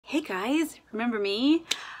Hey guys, remember me?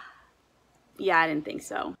 Yeah, I didn't think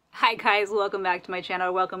so. Hi guys, welcome back to my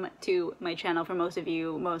channel. Welcome to my channel for most of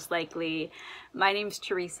you, most likely. My name's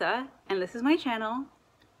Teresa, and this is my channel,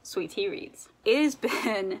 Sweet.t.reads. It has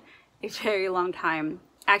been a very long time.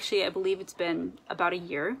 Actually, I believe it's been about a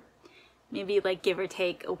year, maybe like give or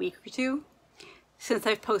take a week or two, since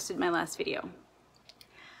I've posted my last video.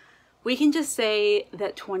 We can just say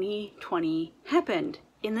that 2020 happened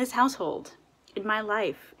in this household, in my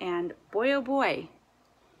life, and boy oh boy,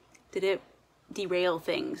 did it derail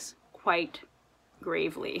things quite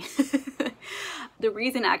gravely. The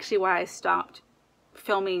reason actually why I stopped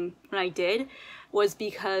filming when I did was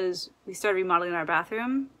because we started remodeling our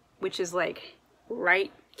bathroom, which is like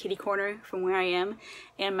right kitty corner from where I am,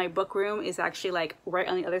 and my book room is actually like right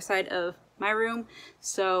on the other side of my room,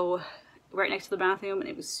 so right next to the bathroom, and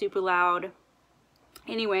it was super loud.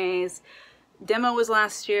 Anyways, demo was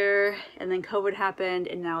last year, and then COVID happened,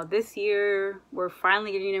 and now this year we're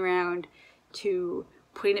finally getting around to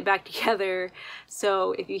putting it back together.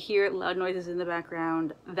 So if you hear loud noises in the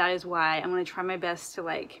background, that is why. I'm going to try my best to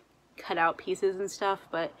like cut out pieces and stuff,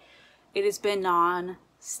 but it has been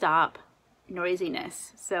non-stop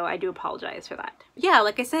noisiness, so I do apologize for that. Yeah,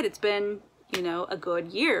 like I said, it's been, you know, a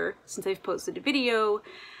good year since I've posted a video,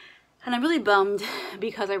 and I'm really bummed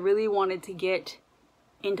because I really wanted to get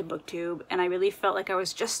into BookTube, and I really felt like I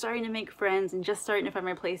was just starting to make friends and just starting to find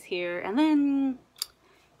my place here, and then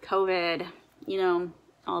COVID, you know,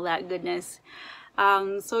 all that goodness.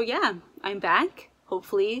 So yeah, I'm back,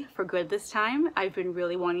 hopefully for good this time. I've been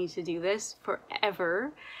really wanting to do this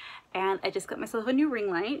forever, and I just got myself a new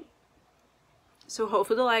ring light, so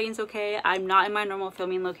hopefully the lighting's okay. I'm not in my normal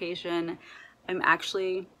filming location. I'm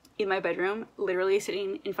actually in my bedroom, literally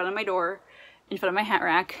sitting in front of my door, in front of my hat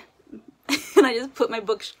rack. And I just put my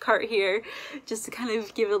book cart here just to kind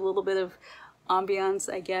of give it a little bit of ambiance,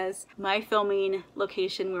 I guess. My filming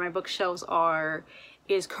location where my bookshelves are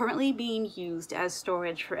is currently being used as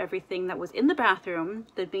storage for everything that was in the bathroom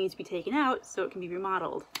that needs to be taken out so it can be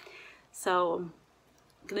remodeled. So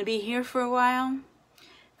I'm gonna be here for a while,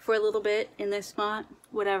 for a little bit in this spot,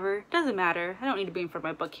 whatever, doesn't matter. I don't need to be in front of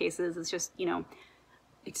my bookcases. It's just, you know,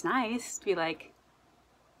 it's nice to be like,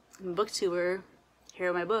 I'm a booktuber,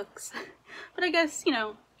 here are my books. But I guess, you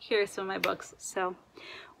know, here are some of my books, so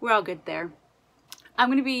we're all good there. I'm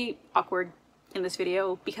gonna be awkward in this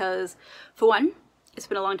video because, for one, it's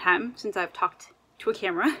been a long time since I've talked to a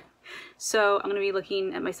camera, so I'm gonna be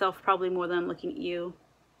looking at myself probably more than I'm looking at you.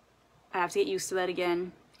 I have to get used to that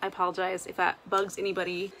again. I apologize if that bugs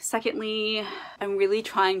anybody. Secondly, I'm really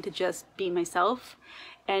trying to just be myself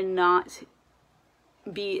and not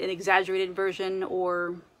be an exaggerated version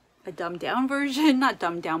or a dumbed down version. Not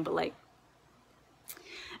dumbed down, but like,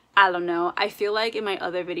 I don't know. I feel like in my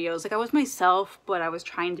other videos, like I was myself, but I was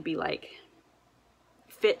trying to be like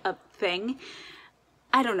fit a thing.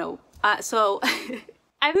 I don't know. So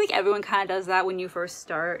I think everyone kind of does that when you first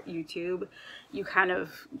start YouTube. You kind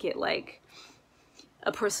of get like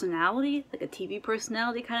a personality, like a TV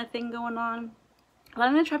personality kind of thing going on. But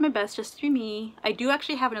I'm gonna try my best just to be me. I do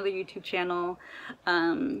actually have another YouTube channel.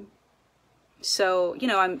 So, you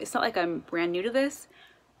know, it's not like I'm brand new to this,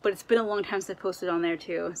 but it's been a long time since I posted on there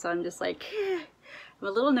too. So I'm just like, I'm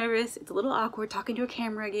a little nervous. It's a little awkward talking to a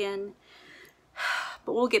camera again,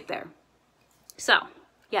 but we'll get there. So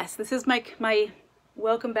yes, this is my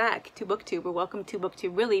welcome back to BookTube, or welcome to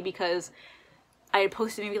BookTube really, because I had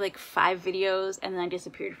posted maybe like 5 videos and then I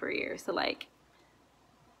disappeared for a year. So like,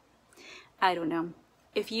 I don't know.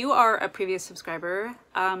 If you are a previous subscriber,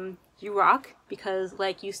 you rock, because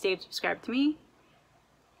like you stayed subscribed to me.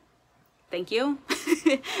 Thank you.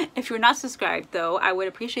 If you're not subscribed though, I would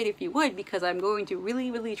appreciate if you would, because I'm going to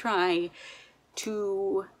really try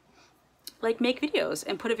to like make videos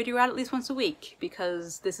and put a video out at least once a week,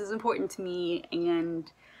 because this is important to me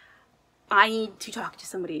and I need to talk to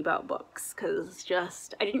somebody about books, because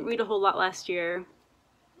just I didn't read a whole lot last year.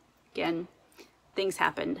 Again, things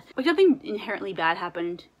happened. Like nothing inherently bad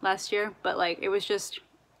happened last year, but like it was just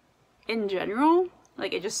in general,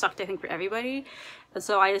 like it just sucked, I think, for everybody. And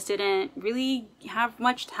so I just didn't really have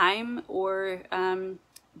much time or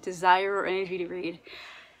desire or energy to read.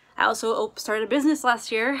 I also started a business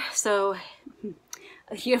last year, so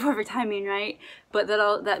a year of perfect timing, right? But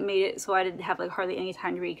that made it so I didn't have like hardly any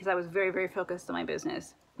time to read, because I was very focused on my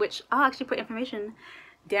business, which I'll actually put information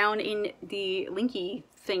down in the linky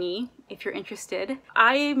thingy if you're interested.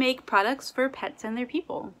 I make products for pets and their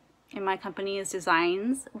people, and my company is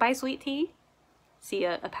Designs by Sweet T. See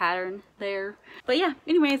a pattern there. But yeah,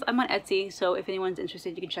 anyways, I'm on Etsy, so if anyone's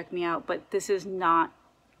interested, you can check me out. But this is not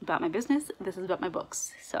about my business. This is about my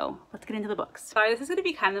books. So let's get into the books. Sorry, this is going to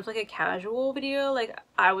be kind of like a casual video. Like,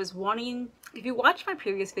 I was wanting, if you watch my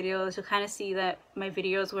previous videos, you'll kind of see that my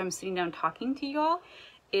videos where I'm sitting down talking to y'all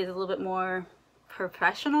is a little bit more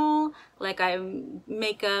professional. Like, I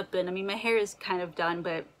makeup, and I mean, my hair is kind of done,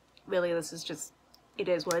 but really this is just, it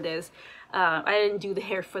is what it is. I didn't do the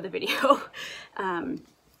hair for the video.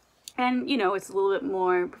 And you know, it's a little bit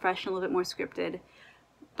more professional, a little bit more scripted,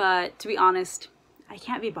 but to be honest, I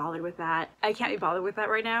can't be bothered with that. I can't be bothered with that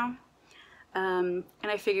right now. And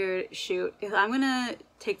I figured, shoot, if I'm gonna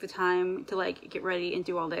take the time to like get ready and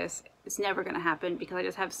do all this, it's never gonna happen because I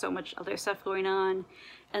just have so much other stuff going on,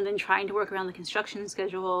 and then trying to work around the construction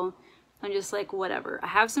schedule. I'm just like, whatever. I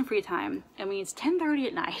have some free time. I mean, it's 10:30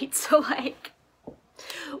 at night, so like,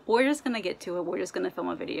 we're just gonna get to it. We're just gonna film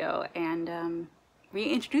a video and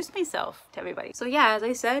reintroduce myself to everybody. So yeah, as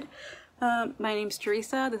I said, my name's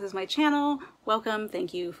Teresa. This is my channel. Welcome.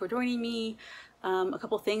 Thank you for joining me. A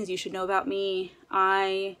couple things you should know about me.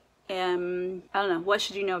 I don't know, what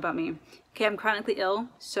should you know about me? Okay, I'm chronically ill,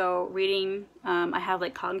 so reading, I have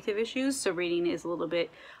like cognitive issues, so reading is a little bit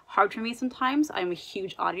hard for me sometimes. I'm a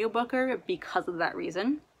huge audiobooker because of that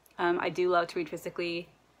reason. I do love to read physically,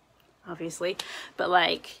 obviously, but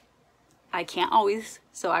like, I can't always,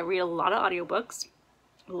 so I read a lot of audiobooks,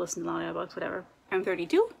 listen to audiobooks, whatever. I'm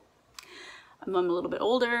 32. I'm a little bit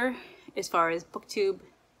older as far as BookTube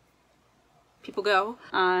people go.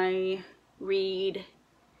 I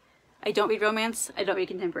don't read romance, I don't read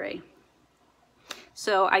contemporary.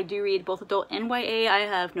 So I do read both adult and YA. I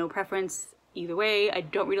have no preference either way. I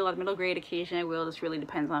don't read a lot of middle grade. Occasionally I will, this really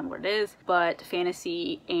depends on what it is. But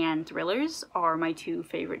fantasy and thrillers are my two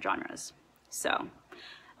favorite genres. So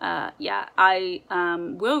yeah, I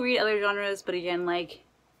will read other genres, but again, like,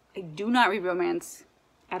 I do not read romance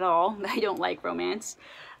at all. I don't like romance.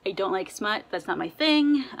 I don't like smut. That's not my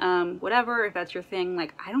thing. Whatever, if that's your thing,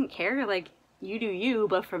 like, I don't care. Like, you do you,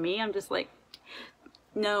 but for me, I'm just like,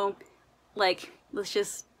 no, like, let's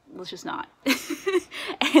just not.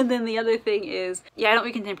 And then the other thing is, yeah, I don't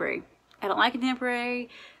read contemporary. I don't like contemporary,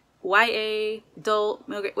 YA, adult,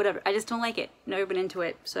 middle grade, whatever. I just don't like it. Never been into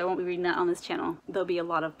it, so I won't be reading that on this channel. There'll be a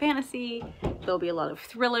lot of fantasy, there'll be a lot of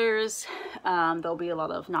thrillers, there'll be a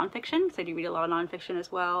lot of nonfiction, because I do read a lot of nonfiction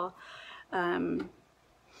as well.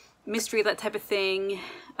 Mystery, that type of thing.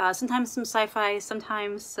 Sometimes some sci-fi,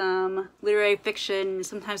 sometimes some literary fiction,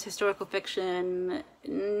 sometimes historical fiction.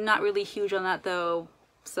 Not really huge on that though.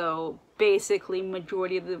 So basically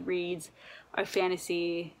majority of the reads are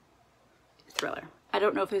fantasy, thriller. I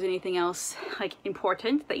don't know if there's anything else like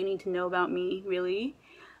important that you need to know about me really,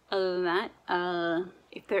 other than that.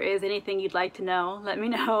 If there is anything you'd like to know, let me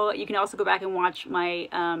know. You can also go back and watch my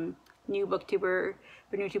new booktuber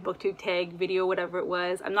or new to booktube tag video, whatever it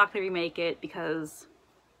was. I'm not gonna remake it because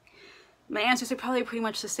my answers are probably pretty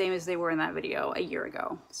much the same as they were in that video a year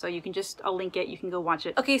ago. So you can just, I'll link it, you can go watch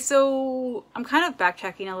it. Okay, so I'm kind of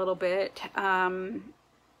backtracking a little bit.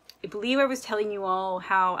 I believe I was telling you all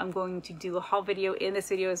how I'm going to do a haul video in this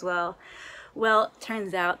video as well. Well,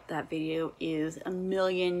 turns out that video is a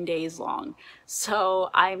million days long. So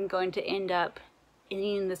I'm going to end up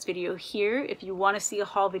ending this video here. If you want to see a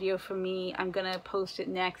haul video from me, I'm gonna post it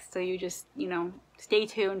next. So you just, you know, stay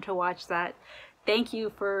tuned to watch that. Thank you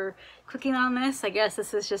for clicking on this. I guess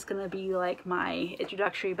this is just gonna be like my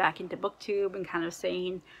introductory back into BookTube and kind of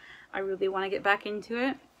saying I really want to get back into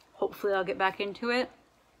it. Hopefully I'll get back into it.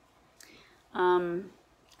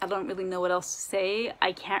 I don't really know what else to say.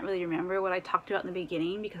 I can't really remember what I talked about in the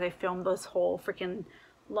beginning because I filmed this whole freaking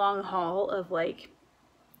long haul of like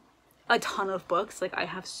a ton of books. Like, I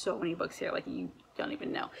have so many books here, like, you don't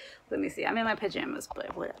even know. Let me see. I'm in my pajamas,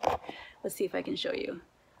 but whatever. Let's see if I can show you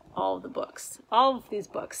all of the books. All of these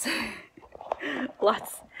books.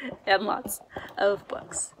 Lots and lots of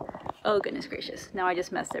books. Oh, goodness gracious. Now I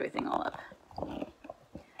just messed everything all up.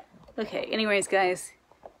 Okay, anyways, guys.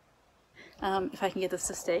 If I can get this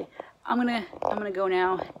to stay, I'm gonna go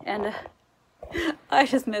now, and I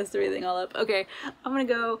just messed everything all up. Okay, I'm gonna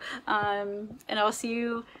go, and I'll see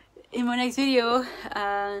you in my next video.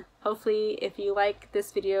 Hopefully, if you like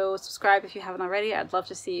this video, subscribe if you haven't already. I'd love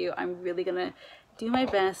to see you. I'm really gonna do my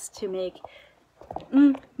best to make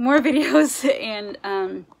more videos,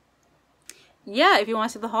 and yeah, if you want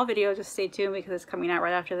to see the haul video, just stay tuned because it's coming out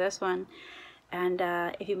right after this one. And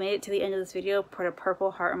if you made it to the end of this video, put a purple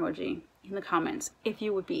heart emoji in the comments if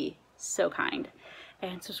you would be so kind,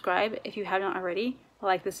 and subscribe if you haven't already.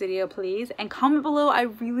 Like this video, please, and comment below. I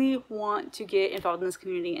really want to get involved in this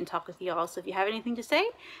community and talk with y'all, so if you have anything to say,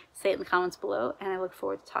 say it in the comments below, and I look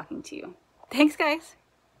forward to talking to you. Thanks, guys.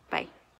 Bye.